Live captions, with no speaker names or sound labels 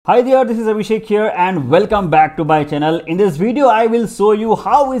Hi there, this is Abhishek here and welcome back to my channel. In this video, I will show you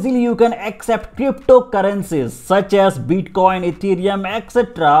how easily you can accept cryptocurrencies such as Bitcoin, Ethereum,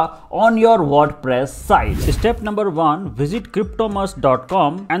 etc. on your WordPress site. Step number 1, visit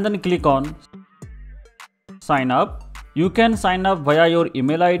cryptomus.com and then click on sign up. You can sign up via your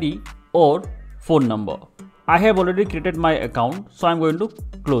email ID or phone number. I have already created my account, so I'm going to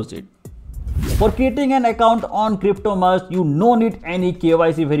close it. For creating an account on Cryptomus, you no need any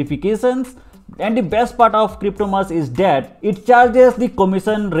KYC verifications, and the best part of Cryptomus is that it charges the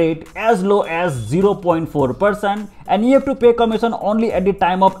commission rate as low as 0.4%, and you have to pay commission only at the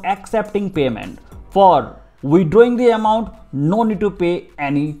time of accepting payment. For withdrawing the amount, no need to pay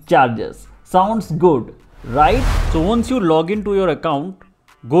any charges. Sounds good, right? So once you log into your account,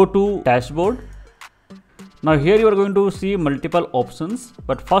 go to dashboard. Now here you are going to see multiple options,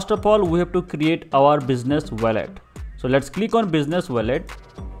 but first of all we have to create our business wallet. So let's click on business wallet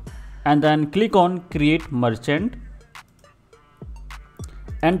and then click on create merchant.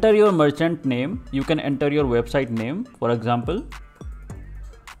 Enter your merchant name. You can enter your website name, for example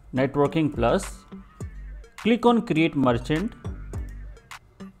Networking Plus. Click on create merchant.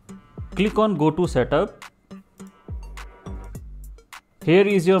 Click on go to setup. Here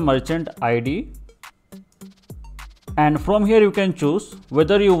is your merchant ID. And from here you can choose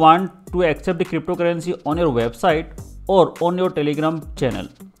whether you want to accept the cryptocurrency on your website or on your Telegram channel.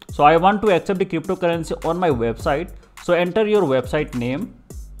 So I want to accept the cryptocurrency on my website. So enter your website name.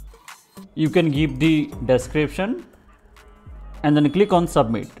 You can give the description and then click on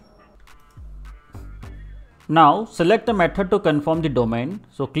submit. Now select the method to confirm the domain.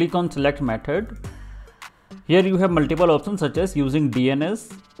 So click on select method. Here you have multiple options such as using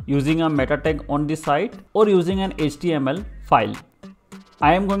DNS, using a meta tag on the site, or using an HTML file.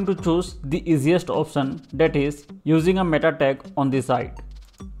 I am going to choose the easiest option, that is using a meta tag on the site.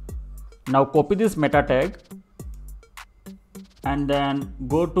 Now copy this meta tag and then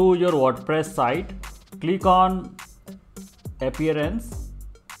go to your WordPress site, click on appearance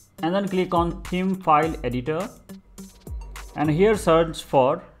and then click on theme file editor, and here search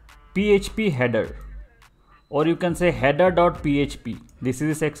for PHP header, or you can say header.php. This is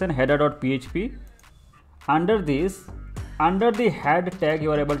the section header.php. Under this, under the head tag,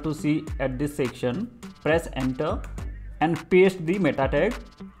 you are able to see at this section, press enter and paste the meta tag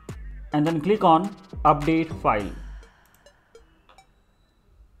and then click on update file.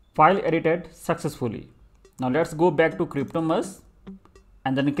 File edited successfully. Now let's go back to Cryptomus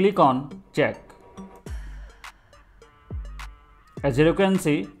and then click on check. As you can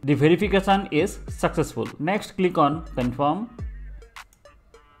see, the verification is successful. Next, click on confirm.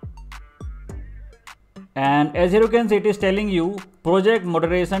 And as you can see, it is telling you project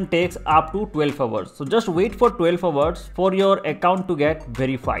moderation takes up to 12 hours. So just wait for 12 hours for your account to get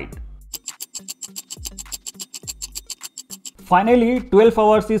verified. Finally, 12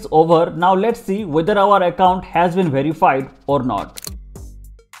 hours is over. Now let's see whether our account has been verified or not.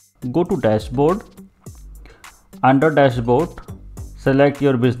 Go to dashboard. Under dashboard, select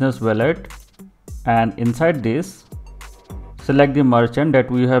your business wallet, and inside this select the merchant that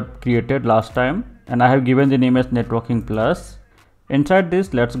we have created last time, and I have given the name as Networking Plus. Inside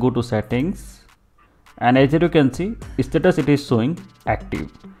this, let's go to settings, and as you can see, status it is showing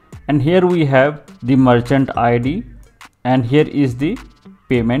active, and here we have the merchant ID and here is the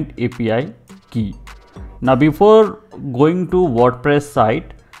payment API key. Now before going to WordPress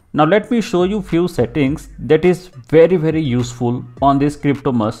site, now let me show you few settings that is very useful on this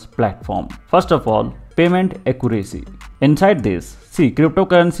Cryptomus platform. First of all, payment accuracy. Inside this, see,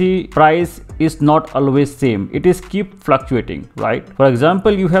 cryptocurrency price is not always same. It is keep fluctuating, right? For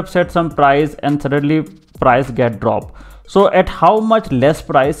example, you have set some price and suddenly price get dropped. So at how much less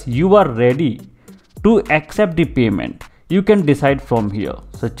price you are ready to accept the payment, you can decide from here,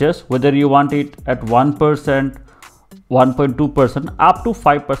 such as whether you want it at 1%, 1.2%, up to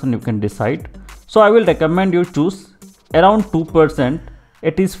 5% you can decide. So I will recommend you choose around 2%.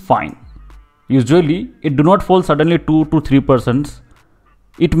 It is fine. Usually it do not fall suddenly 2 to 3%.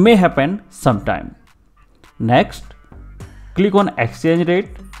 It may happen sometime. Next, click on exchange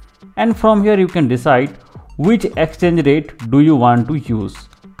rate, and from here you can decide which exchange rate do you want to use.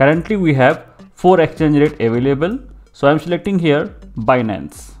 Currently we have 4 exchange rate available, so I am selecting here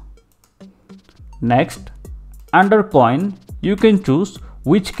Binance. Next, under coin, you can choose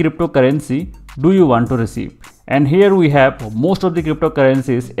which cryptocurrency do you want to receive, and here we have most of the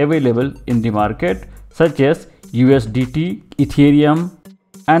cryptocurrencies available in the market, such as USDT, Ethereum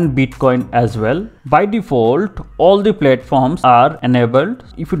and Bitcoin as well. By default, all the platforms are enabled.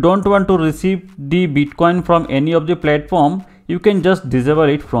 If you don't want to receive the Bitcoin from any of the platform, you can just disable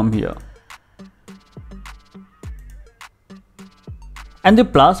it from here. And the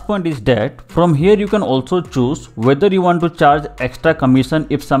plus point is that from here you can also choose whether you want to charge extra commission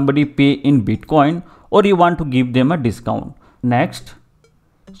if somebody pay in Bitcoin or you want to give them a discount. Next,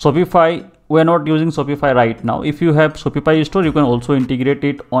 Shopify. We are not using Shopify right now. If you have Shopify store, you can also integrate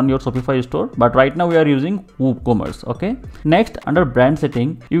it on your Shopify store. But right now we are using WooCommerce. Okay. Next, under brand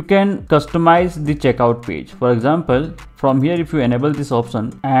setting, you can customize the checkout page. For example, from here, if you enable this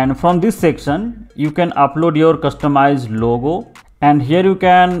option, and from this section, you can upload your customized logo. And here you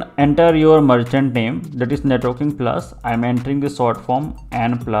can enter your merchant name, that is Networking Plus. I am entering the short form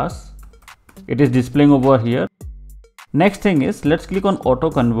N plus. It is displaying over here. Next thing is, let's click on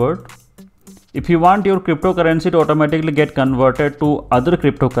auto convert. If you want your cryptocurrency to automatically get converted to other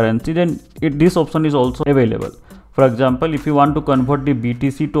cryptocurrency, then this option is also available. For example, if you want to convert the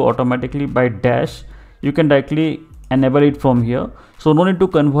BTC to automatically by Dash, you can directly enable it from here. So no need to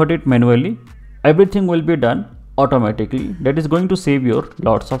convert it manually. Everything will be done automatically. That is going to save your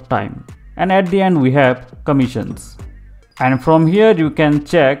lots of time. And at the end we have commissions. And from here you can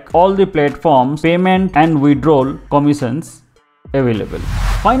check all the platforms, payment and withdrawal commissions available.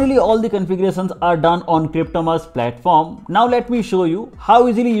 Finally, all the configurations are done on Cryptomus platform. Now let me show you how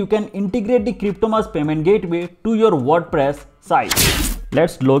easily you can integrate the Cryptomus payment gateway to your WordPress site.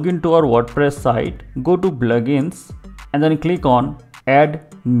 Let's log into our WordPress site, go to plugins and then click on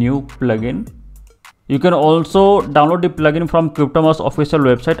add new plugin. You can also download the plugin from Cryptomus official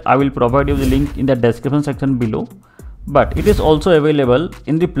website. I will provide you the link in the description section below. But it is also available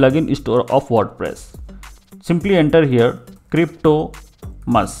in the plugin store of WordPress. Simply enter here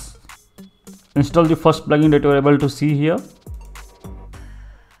Cryptomus. Install the first plugin that you are able to see here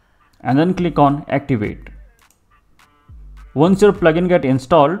and then click on activate. Once your plugin get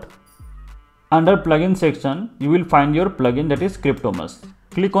installed, under plugin section you will find your plugin, that is Cryptomus.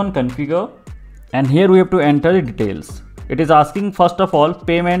 Click on configure and here we have to enter the details. It is asking first of all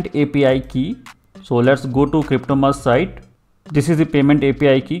payment API key. So let's go to Cryptomus site. This is the payment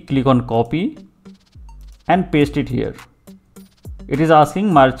API key. Click on copy and paste it here. It is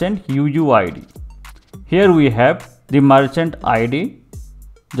asking merchant UUID. Here we have the merchant ID.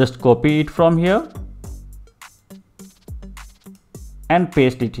 Just copy it from here and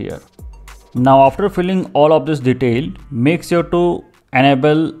paste it here. Now after filling all of this detail, make sure to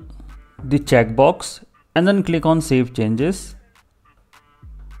enable the checkbox and then click on save changes.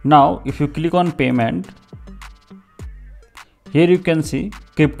 Now if you click on payment, here you can see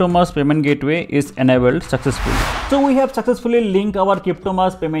Cryptomus payment gateway is enabled successfully. So we have successfully linked our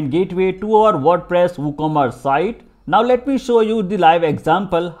Cryptomus payment gateway to our WordPress WooCommerce site. Now let me show you the live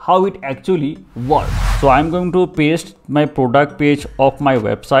example how it actually works. So I'm going to paste my product page of my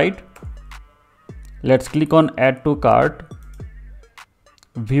website. Let's click on add to cart,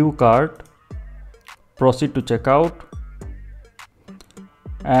 view cart, proceed to checkout.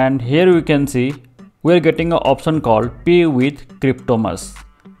 And here we can see we are getting an option called pay with Cryptomus.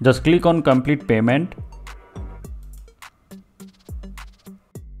 Just click on complete payment.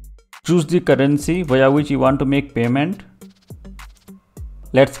 Choose the currency via which you want to make payment.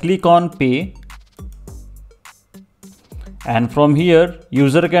 Let's click on pay. And from here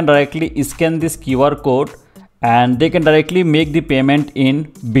user can directly scan this QR code and they can directly make the payment in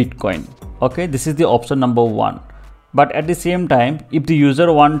Bitcoin. Okay, this is the option number 1. But at the same time, if the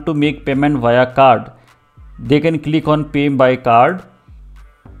user want to make payment via card, they can click on pay by card.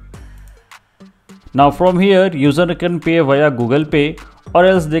 Now from here, user can pay via Google Pay or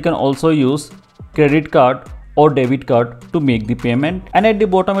else they can also use credit card or debit card to make the payment. And at the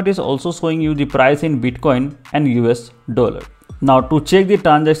bottom, it is also showing you the price in Bitcoin and US dollar. Now to check the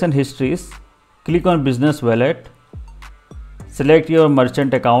transaction histories, click on business wallet, select your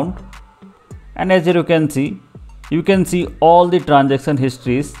merchant account. And as you can see all the transaction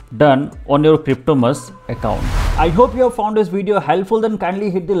histories done on your Cryptomus account. I hope you have found this video helpful. Then kindly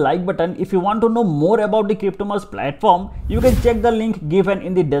hit the like button. If you want to know more about the Cryptomus platform, you can check the link given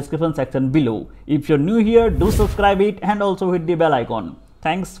in the description section below. If you're new here, do subscribe it and also hit the bell icon.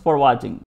 Thanks for watching.